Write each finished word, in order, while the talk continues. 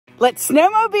Let's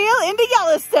snowmobile into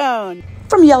Yellowstone.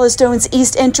 From Yellowstone's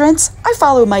east entrance, I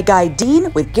follow my guide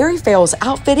Dean with Gary Fales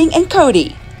Outfitting and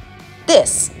Cody.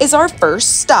 This is our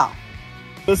first stop.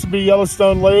 This will be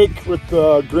Yellowstone Lake with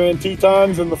the Grand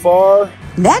Tetons in the far.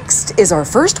 Next is our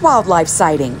first wildlife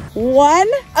sighting. One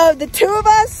of the two of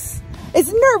us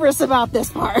is nervous about this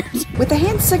part. With a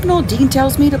hand signal, Dean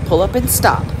tells me to pull up and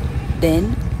stop.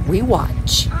 Then we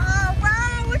watch. Oh,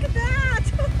 wow, look at that.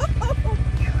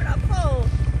 Beautiful.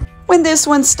 When this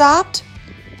one stopped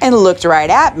and looked right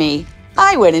at me,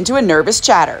 I went into a nervous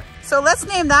chatter. So let's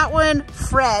name that one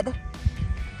Fred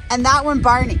and that one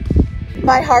Barney.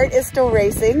 My heart is still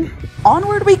racing.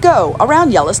 Onward we go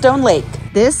around Yellowstone Lake.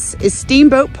 This is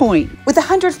Steamboat Point. With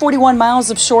 141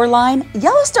 miles of shoreline,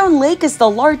 Yellowstone Lake is the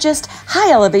largest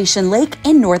high-elevation lake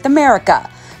in North America.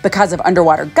 Because of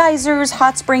underwater geysers,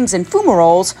 hot springs, and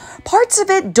fumaroles, parts of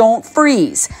it don't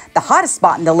freeze. The hottest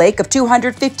spot in the lake of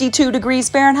 252 degrees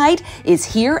Fahrenheit is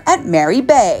here at Mary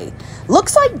Bay.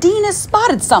 Looks like Dean has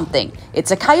spotted something.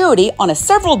 It's a coyote on a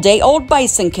several-day-old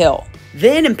bison kill.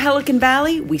 Then in Pelican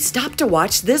Valley, we stopped to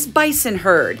watch this bison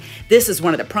herd. This is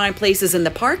one of the prime places in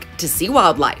the park to see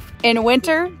wildlife. In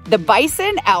winter, the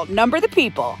bison outnumber the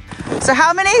people. So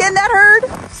how many in that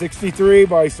herd? 63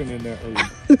 bison in that herd.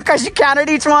 Because you counted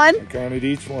each one? I counted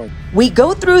each one. We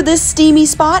go through this steamy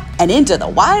spot and into the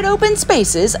wide open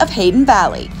spaces of Hayden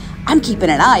Valley. I'm keeping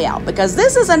an eye out because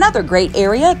this is another great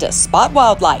area to spot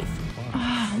wildlife.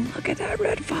 Oh, look at that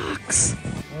red fox.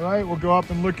 All right, we'll go up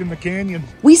and look in the canyon.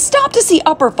 We stop to see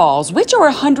Upper Falls, which are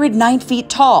 109 feet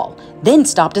tall, then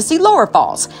stop to see Lower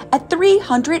Falls at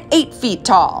 308 feet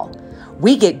tall.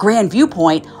 We get Grand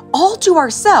Viewpoint all to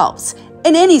ourselves.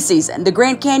 In any season, the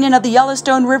Grand Canyon of the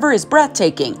Yellowstone River is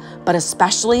breathtaking, but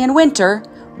especially in winter,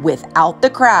 without the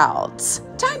crowds.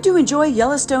 Time to enjoy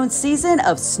Yellowstone's season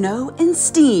of snow and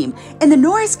steam in the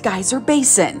Norris Geyser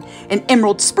Basin. In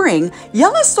Emerald Spring,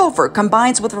 yellow sulfur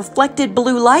combines with reflected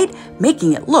blue light,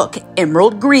 making it look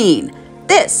emerald green.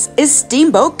 This is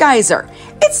Steamboat Geyser.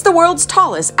 It's the world's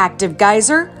tallest active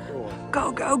geyser.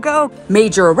 Go, go, go.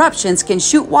 Major eruptions can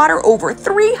shoot water over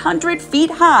 300 feet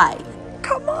high.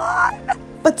 Come on.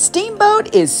 But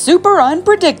Steamboat is super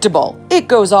unpredictable. It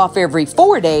goes off every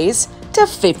 4 days to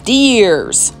 50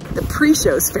 years. The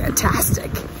pre-show's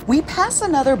fantastic. We pass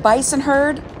another bison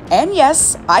herd, and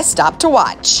yes, I stop to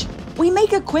watch. We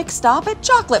make a quick stop at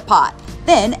Chocolate Pot,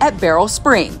 then at Barrel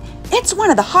Spring. It's one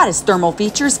of the hottest thermal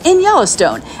features in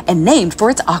Yellowstone and named for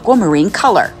its aquamarine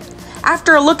color.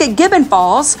 After a look at Gibbon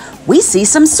Falls, we see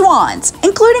some swans,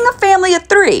 including a family of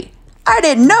 3. I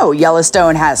didn't know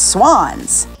Yellowstone has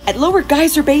swans. At Lower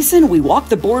Geyser Basin, we walk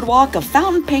the boardwalk of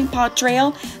Fountain Paint Pot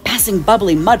Trail, passing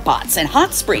bubbly mud pots and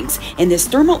hot springs in this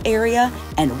thermal area,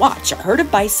 and watch a herd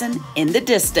of bison in the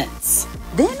distance.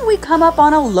 Then we come up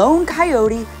on a lone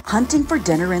coyote hunting for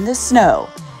dinner in the snow.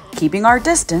 Keeping our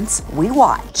distance, we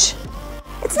watch.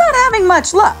 It's not having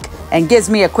much luck and gives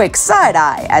me a quick side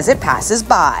eye as it passes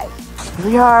by.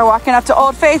 We are walking up to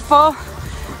Old Faithful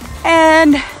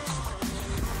and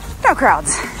no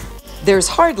crowds. There's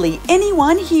hardly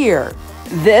anyone here.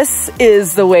 This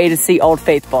is the way to see Old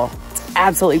Faithful. It's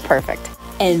absolutely perfect.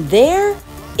 And there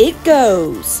it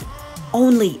goes.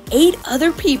 Only 8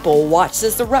 other people watched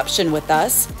this eruption with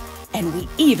us, and we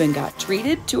even got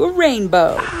treated to a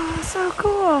rainbow. Oh, so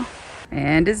cool.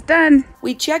 And it's done.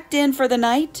 We checked in for the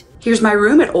night. Here's my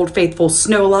room at Old Faithful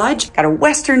Snow Lodge. Got a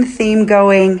Western theme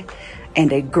going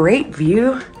and a great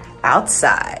view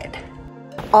outside.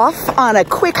 Off on a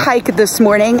quick hike this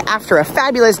morning after a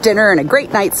fabulous dinner and a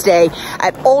great night stay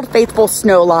at Old Faithful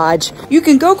Snow Lodge. You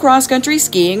can go cross-country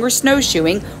skiing or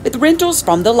snowshoeing with rentals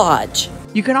from the lodge.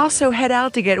 You can also head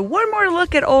out to get one more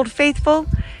look at Old Faithful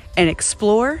and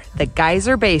explore the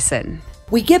Geyser Basin.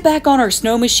 We get back on our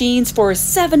snow machines for a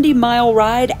 70-mile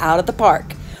ride out of the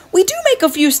park. We do make a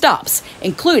few stops,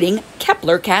 including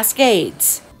Kepler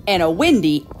Cascades and a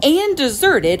windy and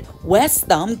deserted West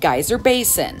Thumb Geyser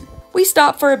Basin. We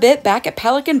stop for a bit back at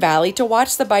Pelican Valley to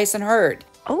watch the bison herd.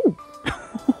 Oh.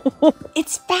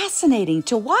 It's fascinating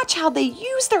to watch how they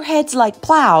use their heads like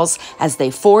plows as they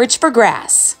forage for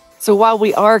grass. So while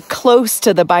we are close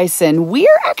to the bison, we're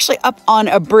actually up on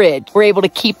a bridge. We're able to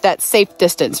keep that safe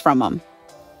distance from them.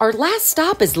 Our last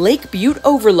stop is Lake Butte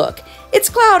Overlook. It's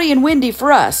cloudy and windy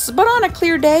for us, but on a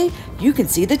clear day, you can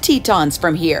see the Tetons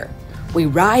from here. We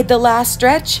ride the last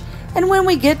stretch, and when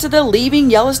we get to the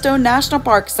Leaving Yellowstone National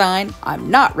Park sign,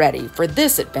 I'm not ready for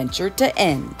this adventure to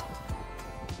end.